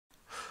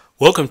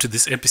Welcome to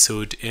this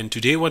episode, and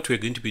today what we're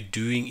going to be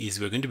doing is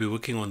we're going to be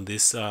working on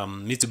this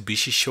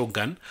Mitsubishi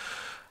Shogun.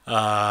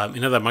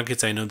 In other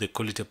markets I know they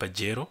call it a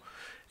Pajero,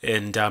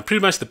 and pretty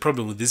much the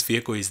problem with this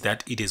vehicle is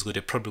that it has got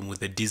a problem with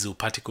the diesel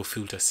particle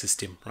filter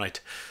system, right?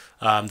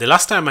 The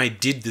last time I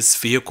did this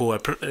vehicle,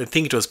 I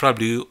think it was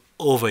probably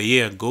over a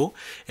year ago,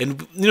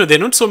 and you know, there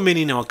are not so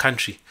many in our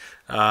country,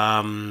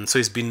 so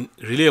it's been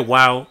really a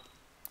while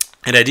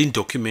and I didn't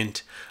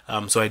document.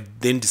 So I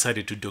then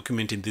decided to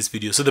document in this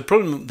video. So the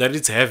problem that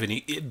it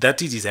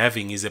is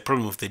having is a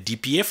problem of the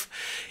DPF.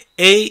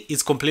 A,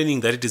 it's complaining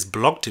that it is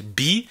blocked.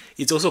 B,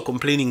 it's also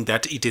complaining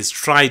that it has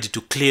tried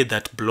to clear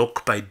that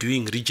block by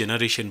doing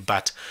regeneration,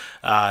 but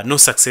no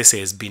success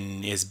has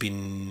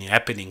been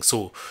happening.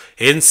 So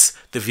hence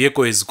the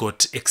vehicle has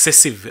got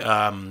excessive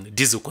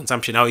diesel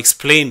consumption. I'll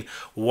explain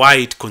why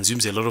it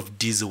consumes a lot of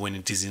diesel when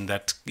it is in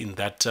that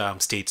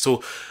state.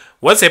 So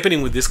what's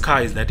happening with this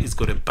car is that it's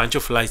got a bunch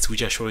of lights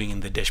which are showing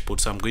in the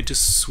dashboard. So I'm going to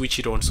switch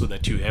it on so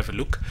that you have a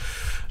look.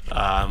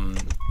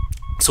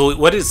 So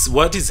what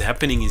is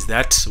happening is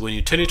that when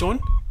you turn it on,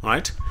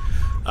 right,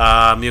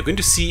 you're going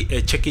to see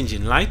a check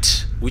engine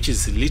light which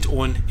is lit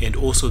on, and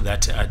also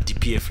that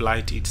DPF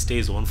light. It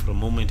stays on for a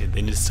moment and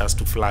then it starts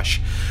to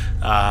flash.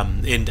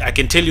 And I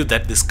can tell you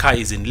that this car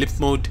is in limp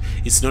mode.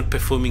 It's not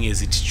performing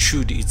as it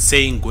should. It's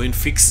saying go and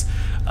fix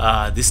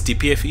this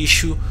DPF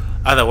issue.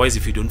 Otherwise,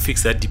 if you don't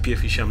fix that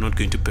DPF issue, I'm not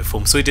going to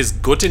perform. So it has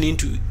gotten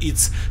into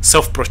its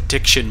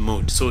self-protection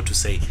mode, so to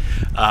say,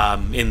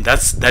 and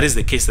that is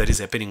the case that is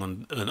happening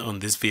on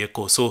this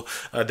vehicle. So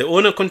the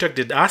owner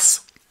contacted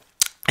us,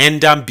 and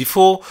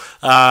before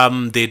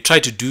they try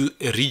to do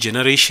a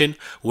regeneration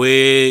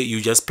where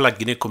you just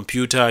plug in a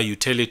computer, you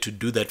tell it to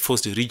do that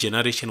forced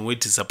regeneration where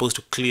it is supposed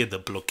to clear the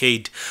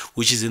blockade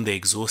which is in the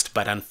exhaust,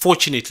 but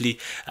unfortunately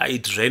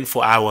it ran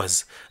for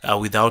hours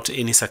without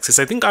any success.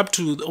 I think up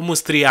to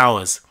almost 3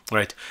 hours,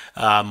 right?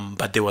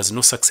 But there was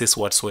no success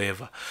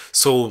whatsoever.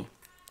 So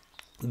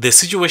the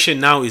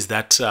situation now is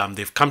that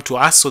they've come to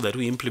us so that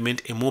we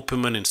implement a more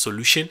permanent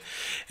solution,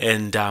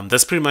 and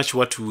that's pretty much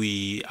what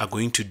we are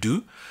going to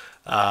do.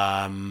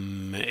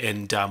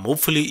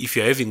 Hopefully, if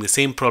you're having the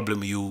same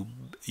problem, you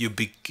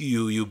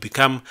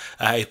become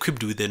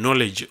equipped with the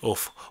knowledge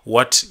of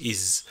what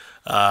is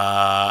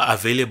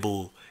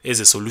available as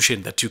a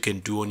solution that you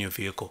can do on your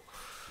vehicle.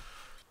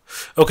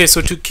 Okay,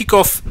 so to kick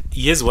off,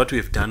 here's what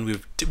we've done.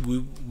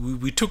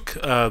 We took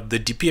the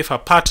DPF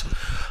apart.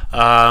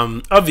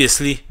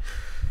 Obviously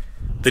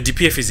the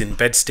DPF is in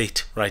bad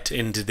state, right,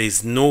 and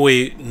there's no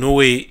way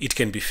it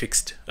can be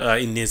fixed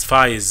in as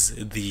far as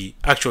the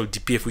actual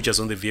DPF which is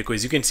on the vehicle.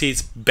 As you can see,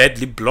 it's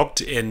badly blocked,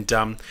 and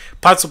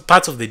parts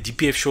of the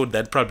DPF showed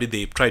that probably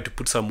they tried to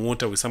put some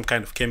water with some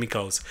kind of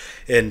chemicals,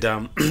 and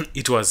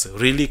it was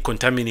really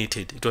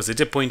contaminated. It was at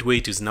a point where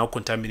it is now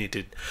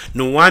contaminated.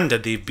 No wonder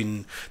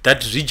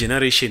that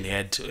regeneration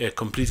had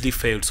completely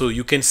failed. So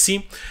you can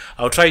see,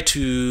 I'll try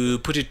to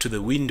put it to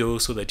the window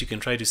so that you can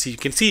try to see. You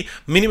can see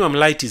minimum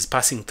light is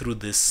passing through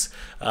this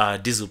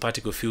diesel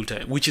particle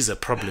filter, which is a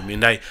problem,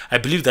 and I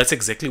believe that's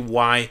exactly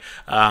why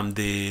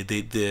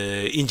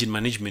the engine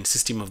management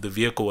system of the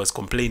vehicle was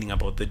complaining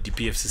about the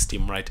DPF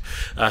system, right?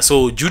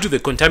 So due to the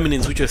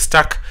contaminants which were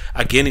stuck,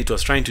 again, it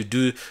was trying to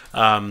do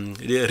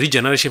the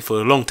regeneration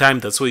for a long time.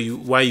 That's why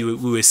we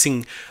were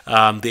seeing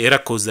the error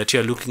codes that you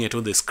are looking at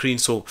on the screen.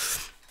 So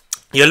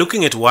you're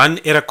looking at one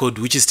error code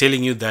which is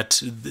telling you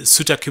that the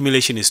soot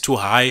accumulation is too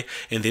high,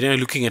 and then you're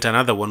looking at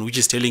another one which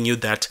is telling you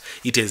that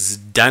it has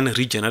done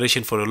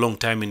regeneration for a long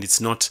time and it's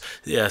not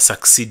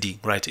succeeding,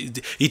 right?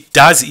 It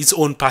does its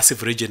own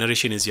passive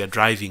regeneration as you're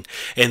driving,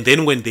 and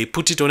then when they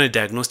put it on a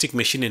diagnostic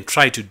machine and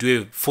try to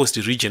do a forced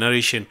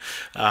regeneration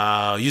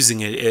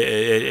using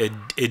a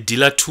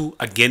dealer tool,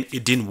 again,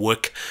 it didn't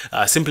work,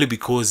 simply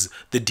because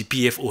the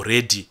DPF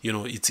already, you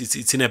know,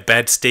 it's in a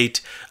bad state,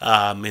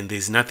 and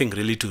there's nothing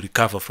really to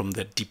recover from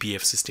the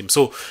DPF system.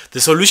 So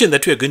the solution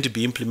that we are going to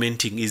be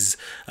implementing is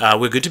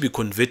we're going to be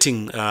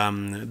converting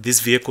this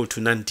vehicle to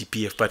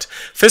non-DPF. But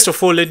first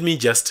of all, let me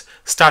just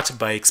start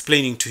by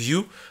explaining to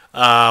you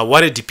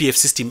what a DPF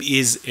system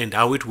is and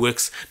how it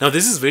works. Now,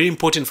 this is very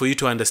important for you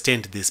to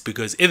understand this,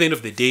 because at the end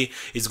of the day,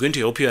 it's going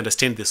to help you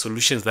understand the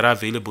solutions that are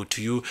available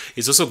to you.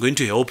 It's also going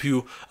to help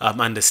you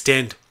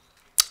understand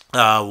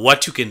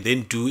what you can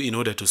then do in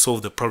order to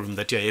solve the problem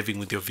that you're having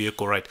with your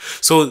vehicle, right?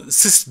 So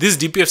these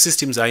DPF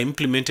systems are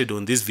implemented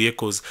on these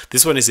vehicles.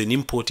 This one is an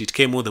import. It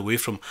came all the way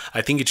from,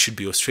 I think it should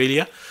be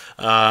Australia.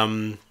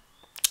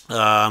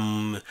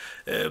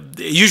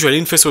 Usually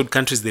in first world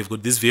countries, they've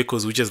got these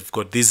vehicles which have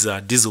got these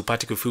diesel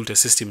particle filter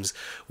systems,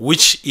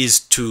 which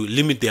is to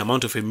limit the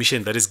amount of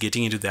emission that is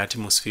getting into the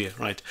atmosphere,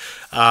 right?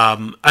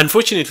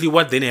 Unfortunately,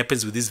 what then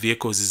happens with these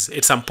vehicles is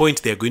at some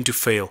point they're going to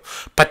fail,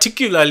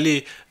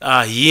 particularly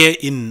here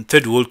in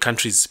third world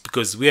countries,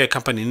 because we are a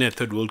company in a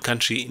third world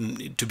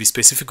country. To be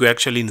specific, we're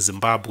actually in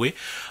Zimbabwe.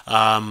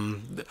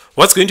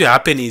 What's going to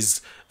happen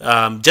is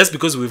just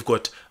because we've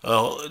got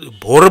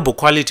horrible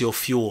quality of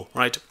fuel,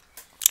 right?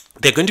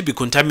 There are going to be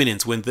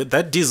contaminants. When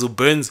that diesel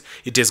burns,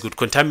 it has got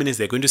contaminants.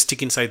 They're going to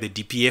stick inside the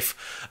DPF,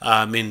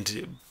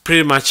 and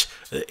pretty much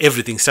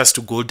everything starts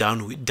to go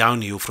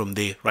downhill from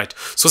there, right?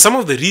 So some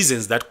of the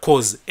reasons that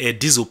cause a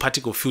diesel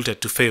particle filter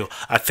to fail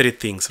are three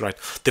things, right?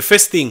 The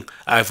first thing,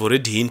 I've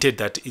already hinted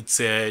that it's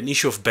an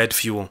issue of bad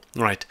fuel,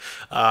 right?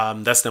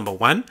 That's number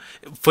one.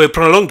 For a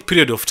prolonged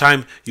period of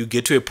time, you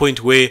get to a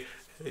point where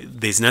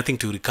there's nothing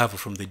to recover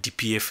from the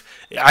DPF.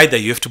 Either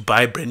you have to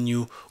buy brand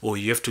new, or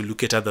you have to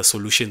look at other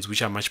solutions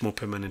which are much more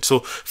permanent. So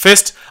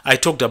first, I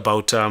talked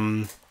about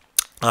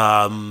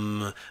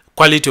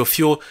quality of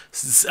fuel.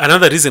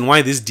 Another reason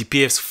why these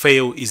DPFs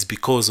fail is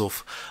because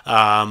of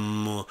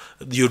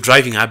your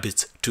driving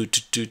habits. To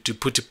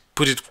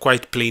put it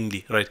quite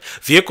plainly, right?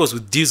 Vehicles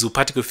with diesel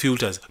particle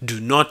filters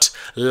do not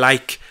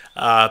like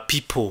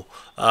people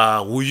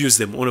who use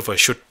them over a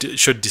short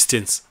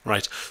distance,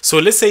 right? So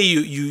let's say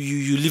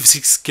you live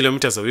 6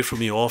 kilometers away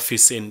from your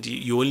office, and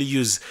you only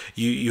use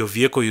your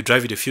vehicle, you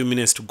drive it a few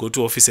minutes to go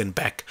to office and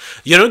back.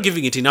 You're not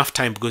giving it enough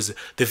time, because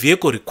the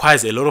vehicle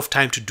requires a lot of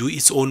time to do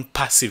its own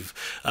passive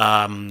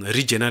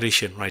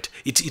regeneration, right?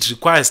 It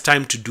requires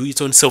time to do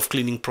its own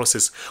self-cleaning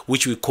process,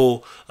 which we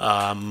call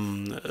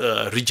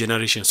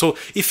regeneration. So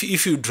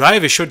if you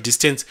drive a short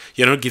distance,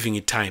 you're not giving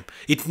it time.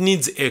 It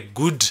needs a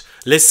good,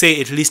 let's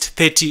say, at least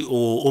 30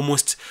 or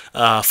almost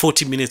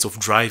 40 minutes of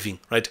driving,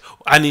 right?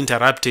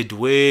 Uninterrupted,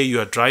 where you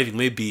are driving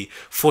maybe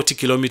 40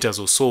 kilometers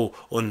or so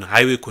on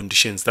highway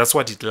conditions. That's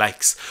what it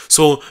likes.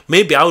 So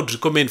maybe I would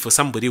recommend for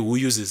somebody who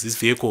uses this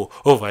vehicle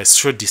over a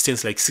short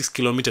distance, like 6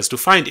 kilometers, to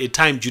find a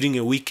time during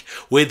a week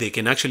where they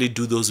can actually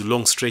do those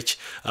long stretch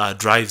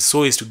drives,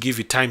 so as to give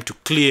it time to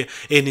clear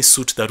any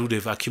soot that would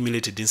have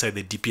accumulated inside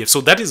the DPF.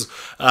 So that is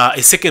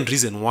a second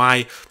reason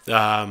why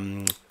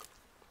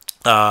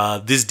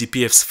these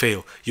DPFs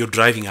fail: your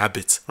driving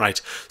habits, right?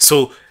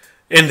 So,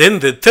 and then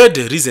the third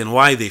reason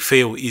why they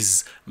fail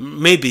is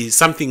maybe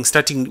something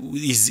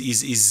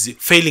is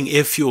failing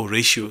air fuel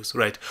ratios,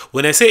 right?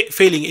 When I say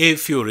failing air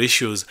fuel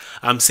ratios,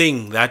 I'm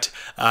saying that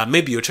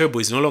maybe your turbo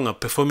is no longer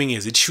performing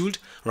as it should,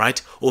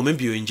 right? Or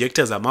maybe your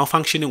injectors are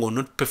malfunctioning or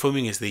not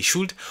performing as they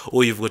should,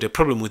 or you've got a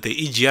problem with the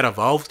EGR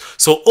valves.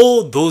 So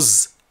all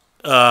those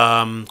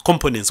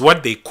components,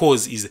 what they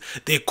cause is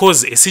they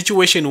cause a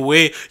situation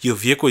where your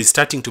vehicle is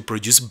starting to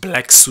produce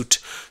black soot.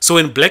 So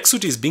when black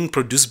soot is being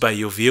produced by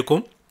your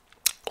vehicle,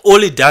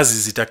 all it does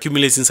is it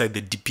accumulates inside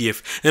the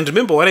DPF. And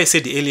remember what I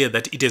said earlier,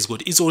 that it has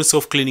got its own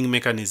self-cleaning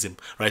mechanism,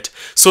 right?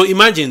 So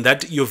imagine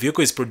that your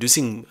vehicle is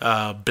producing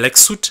black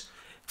soot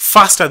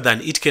faster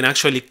than it can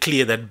actually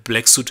clear that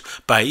black soot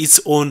by its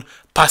own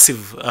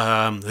passive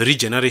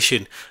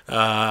regeneration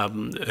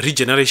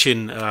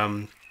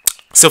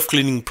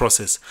self-cleaning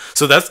process.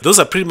 So those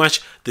are pretty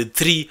much the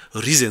three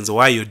reasons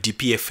why your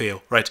DPF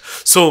fail, right?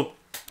 So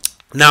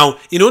now,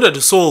 in order to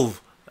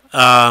solve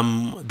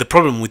the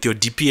problem with your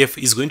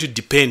DPF is going to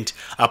depend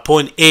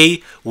upon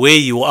where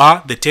you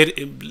are.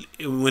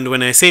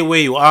 When I say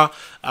where you are,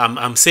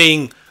 I'm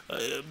saying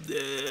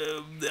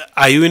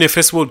are you in a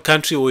first world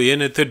country, or you're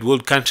in a third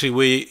world country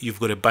where you've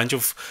got a bunch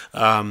of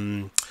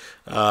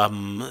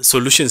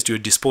solutions to your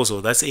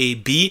disposal? That's A.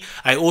 B.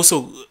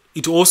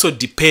 It also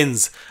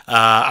depends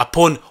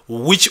upon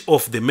which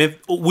of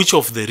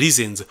the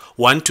reasons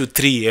 1 to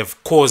 3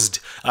 have caused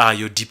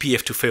your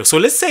DPF to fail. So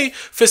let's say,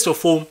 first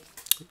of all,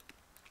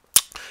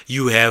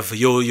 you have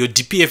your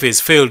DPF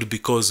has failed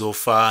because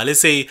of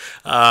let's say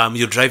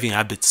your driving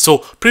habits. So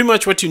pretty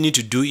much what you need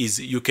to do is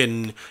you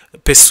can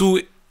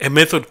pursue a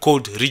method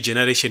called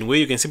regeneration, where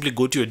you can simply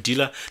go to your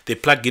dealer, they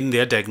plug in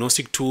their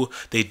diagnostic tool,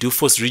 they do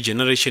forced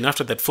regeneration.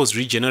 After that forced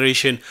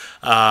regeneration,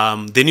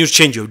 then you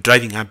change your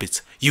driving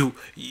habits. Your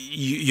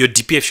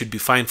DPF should be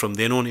fine from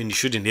then on, and you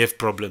shouldn't have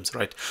problems,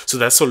 right? So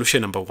that's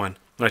solution number 1,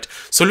 right?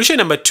 Solution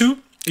number 2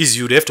 is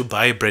you'd have to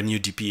buy a brand new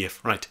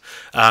DPF, right?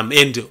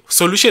 And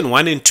solution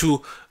 1 and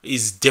 2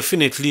 is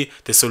definitely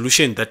the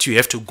solution that you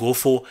have to go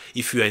for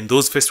if you are in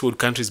those first world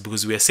countries,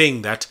 because we are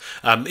saying that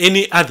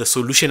any other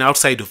solution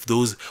outside of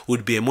those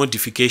would be a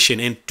modification,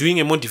 and doing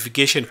a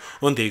modification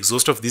on the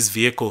exhaust of this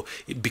vehicle,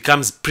 it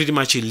becomes pretty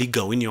much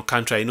illegal in your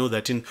country. I know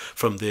that in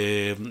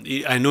the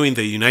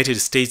United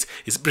States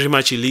it's pretty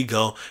much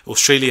illegal.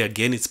 Australia,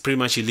 again, it's pretty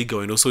much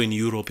illegal, and also in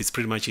Europe it's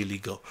pretty much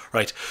illegal,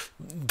 right?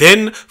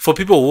 Then for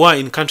people who are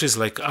in countries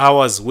like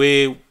ours,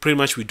 where pretty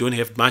much we don't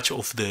have much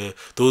of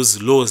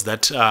those laws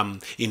that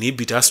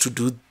inhibit us to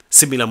do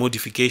similar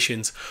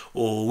modifications,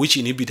 or which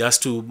inhibit us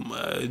to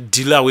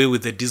deal away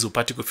with the diesel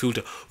particle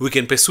filter, we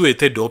can pursue a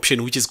third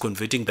option, which is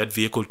converting that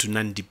vehicle to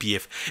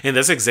non-DPF. And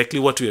that's exactly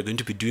what we are going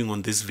to be doing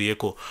on this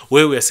vehicle,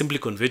 where we are simply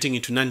converting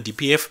it to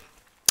non-DPF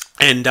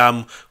and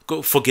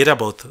forget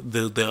about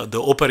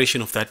the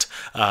operation of that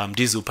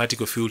diesel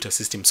particle filter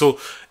system. So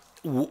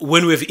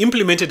when we've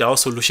implemented our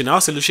solution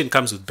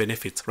comes with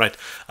benefits, right?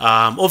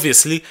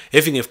 Obviously,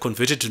 having have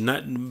converted to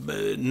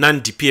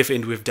non-DPF,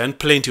 and we've done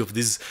plenty of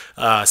these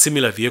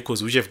similar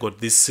vehicles which have got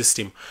this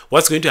system,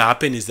 what's going to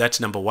happen is that,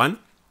 number 1,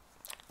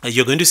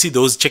 you're going to see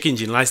those check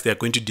engine lights, they are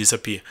going to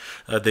disappear.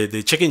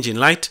 The check engine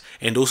light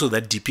and also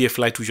that DPF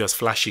light which was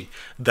flashing,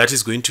 that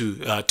is going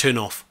to turn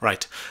off,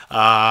 right?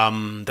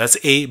 That's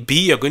A.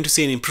 B, you're going to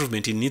see an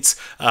improvement in its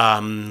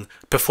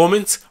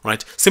performance,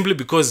 right? Simply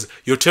because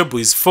your turbo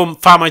is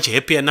far much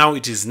happier now.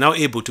 It is now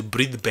able to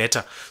breathe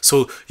better.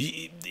 So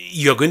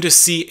you're going to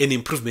see an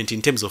improvement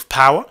in terms of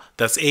power.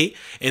 That's A.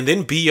 And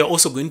then B, you're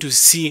also going to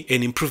see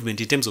an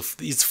improvement in terms of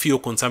its fuel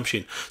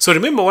consumption. So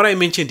remember what I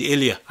mentioned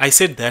earlier. I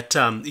said that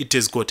it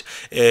has got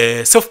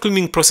a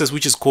self-cleaning process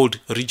which is called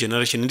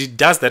regeneration, and it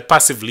does that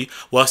passively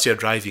whilst you're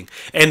driving.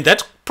 And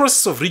that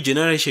process of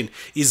regeneration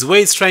is where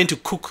it's trying to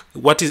cook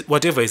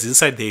whatever is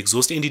inside the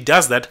exhaust, and it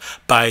does that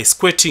by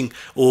squirting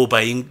or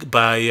by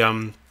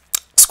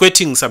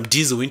squirting some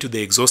diesel into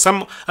the exhaust.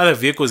 Some other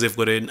vehicles have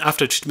got an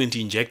after treatment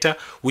injector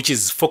which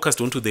is focused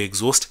onto the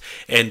exhaust,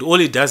 and all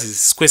it does is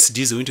squirts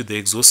diesel into the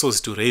exhaust so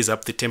as to raise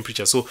up the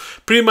temperature. So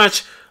pretty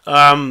much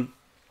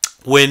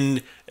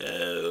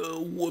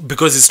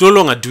because it's no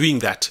longer doing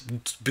that,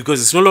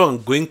 because it's no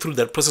longer going through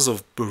that process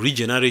of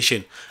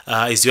regeneration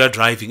as you are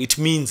driving, it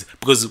means,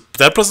 because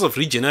that process of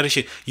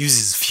regeneration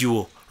uses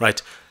fuel,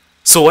 right?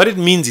 So what it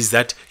means is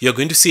that you're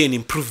going to see an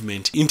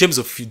improvement in terms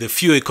of the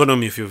fuel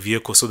economy of your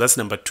vehicle. So that's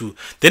number 2.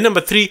 Then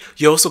number 3,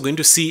 you're also going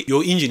to see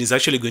your engine is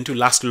actually going to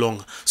last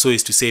longer, so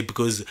is to say,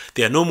 because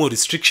there are no more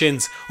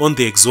restrictions on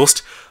the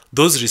exhaust.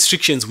 Those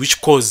restrictions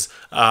which cause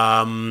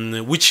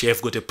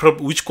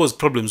which cause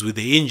problems with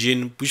the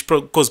engine, which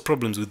cause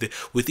problems with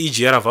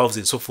EGR valves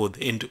and so forth,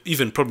 and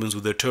even problems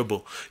with the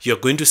turbo. You're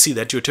going to see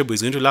that your turbo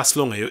is going to last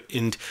longer,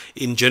 and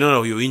in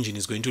general your engine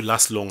is going to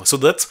last longer. So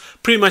that's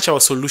pretty much our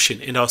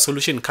solution, and our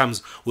solution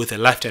comes with a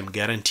lifetime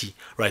guarantee,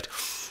 right?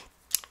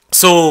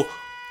 So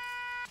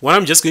what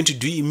I'm just going to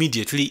do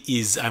immediately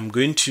is I'm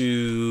going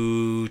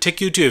to take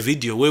you to a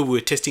video where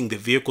we're testing the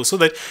vehicle so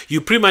that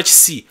you pretty much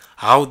see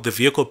how the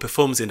vehicle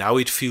performs and how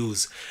it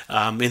feels.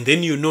 And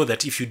then you know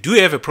that if you do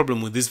have a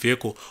problem with this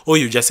vehicle, all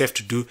you just have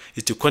to do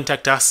is to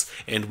contact us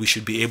and we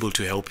should be able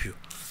to help you.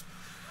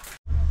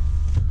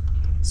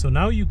 So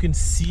now you can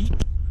see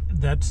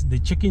that the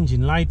check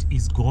engine light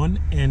is gone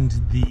and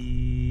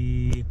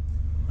the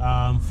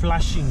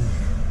flashing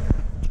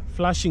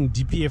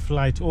DPF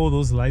light, all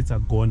those lights are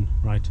gone,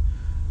 right?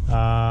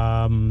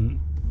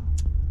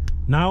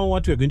 Now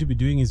what we're going to be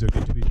doing is we're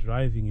going to be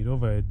driving it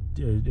over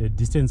a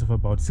distance of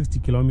about 60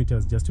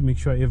 kilometers just to make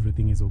sure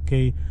everything is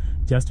okay,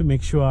 just to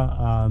make sure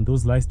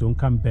those lights don't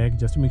come back,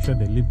 just to make sure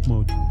the limp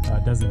mode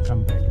doesn't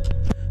come back.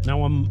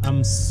 Now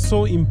I'm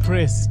so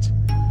impressed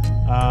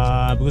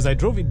because I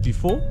drove it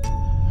before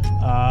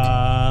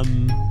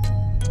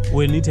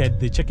when it had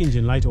the check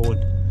engine light on.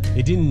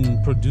 It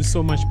didn't produce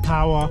so much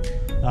power,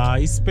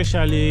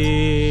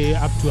 especially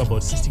up to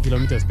about 60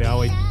 kilometers per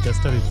hour. It just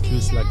started to feel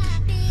sluggish.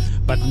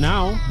 But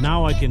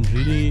now I can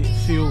really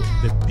feel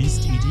the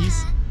beast it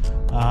is.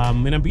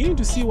 And I'm beginning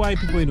to see why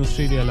people in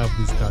Australia love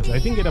these cars. I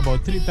think at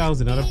about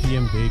 3,000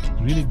 RPM it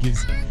really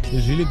gives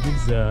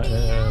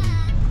a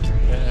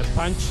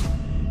punch,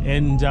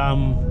 and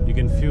you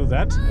can feel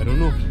that. I don't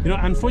know,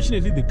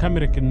 unfortunately the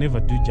camera can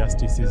never do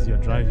justice as you're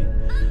driving,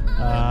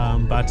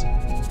 but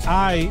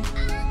I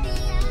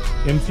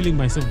am feeling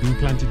myself being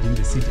planted in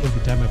the seat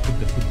every time I put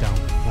the foot down,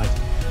 right?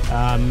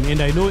 And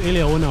I know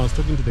earlier on I was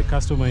talking to the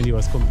customer and he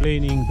was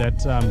complaining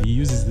that he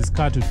uses this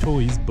car to tow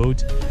his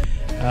boat,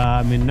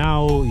 and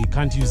now he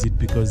can't use it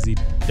because it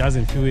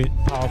doesn't feel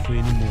powerful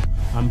anymore.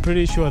 I'm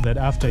pretty sure that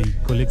after he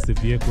collects the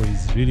vehicle,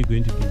 he's really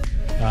going to be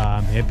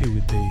happy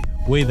with the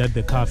way that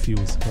the car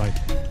feels, right?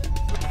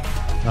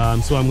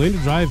 So I'm going to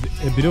drive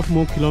a bit of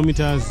more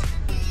kilometers.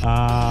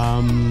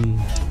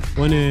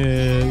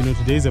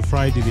 Today is a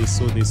Friday,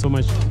 there's so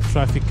much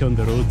traffic on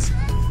the roads.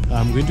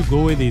 I'm going to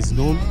go where there's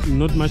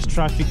not much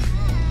traffic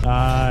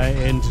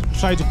and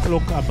try to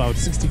clock about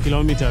 60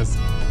 kilometers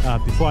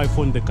before I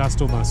phone the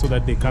customer so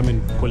that they come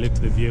and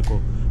collect the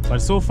vehicle. But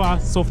so far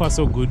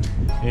so good,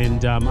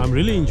 and I'm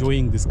really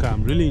enjoying this car.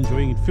 I'm really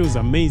enjoying it. It feels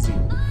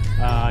amazing.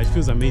 It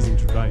feels amazing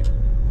to drive.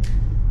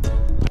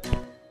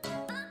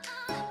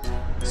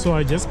 So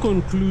I just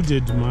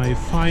concluded my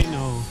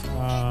final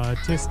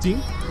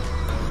testing,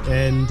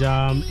 and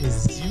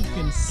as you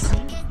can see,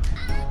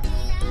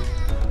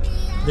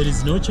 there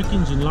is no check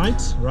engine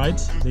light, right?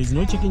 There is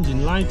no check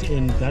engine light,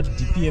 and that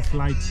DPF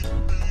light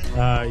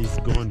is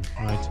gone,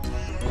 right?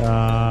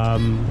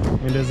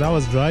 And as I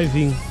was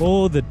driving,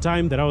 all the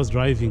time that I was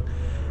driving,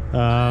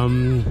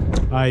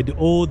 I had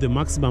all the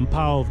maximum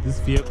power of this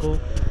vehicle,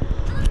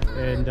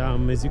 and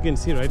as you can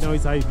see right now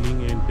it's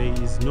idling and there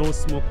is no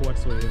smoke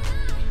whatsoever.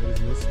 There is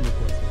no smoke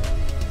whatsoever.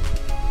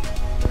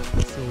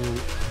 So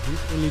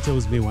this only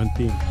tells me one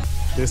thing: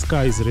 this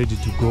car is ready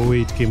to go where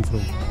it came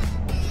from.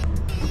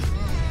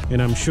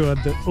 And I'm sure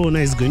the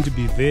owner is going to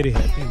be very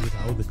happy with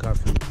how the car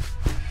feels.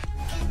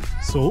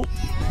 So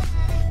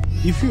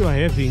if you are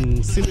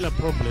having similar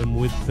problem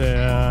with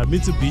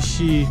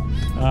Mitsubishi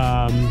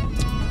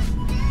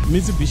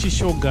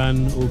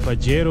Shogun or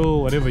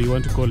Pajero, whatever you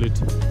want to call it,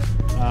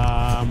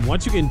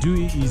 what you can do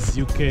is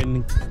you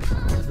can,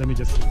 let me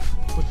just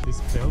put this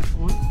belt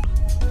on.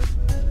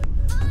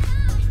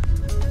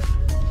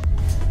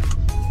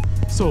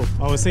 So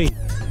I was saying,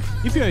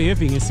 if you are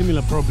having a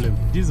similar problem,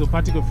 diesel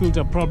particle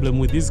filter problem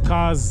with these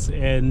cars,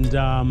 and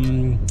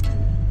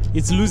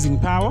it's losing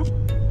power,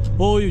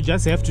 all you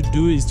just have to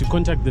do is to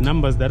contact the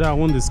numbers that are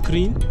on the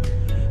screen,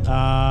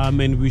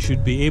 and we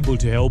should be able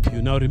to help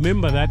you. Now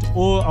remember that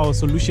all our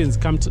solutions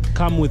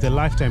come with a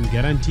lifetime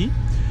guarantee.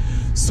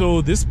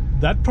 So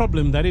that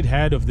problem that it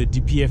had of the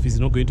DPF is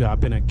not going to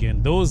happen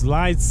again. Those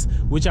lights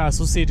which are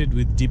associated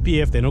with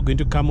DPF, they're not going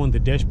to come on the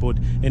dashboard,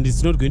 and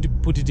it's not going to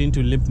put it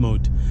into limp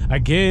mode.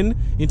 Again,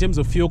 in terms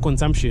of fuel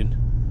consumption,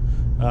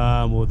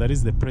 well, that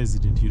is the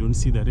president. You don't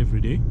see that every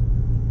day.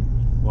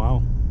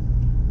 Wow.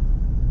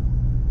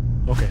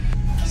 Okay.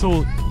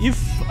 So if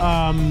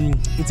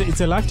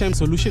it's a lifetime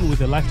solution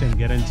with a lifetime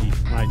guarantee,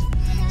 right?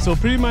 So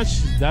pretty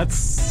much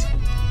that's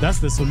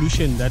the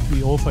solution that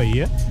we offer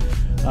here.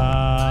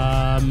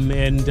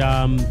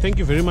 Thank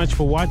you very much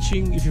for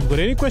watching. If you've got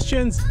any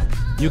questions,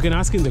 you can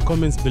ask in the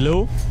comments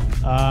below,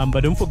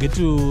 but don't forget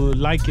to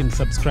like and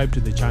subscribe to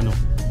the channel.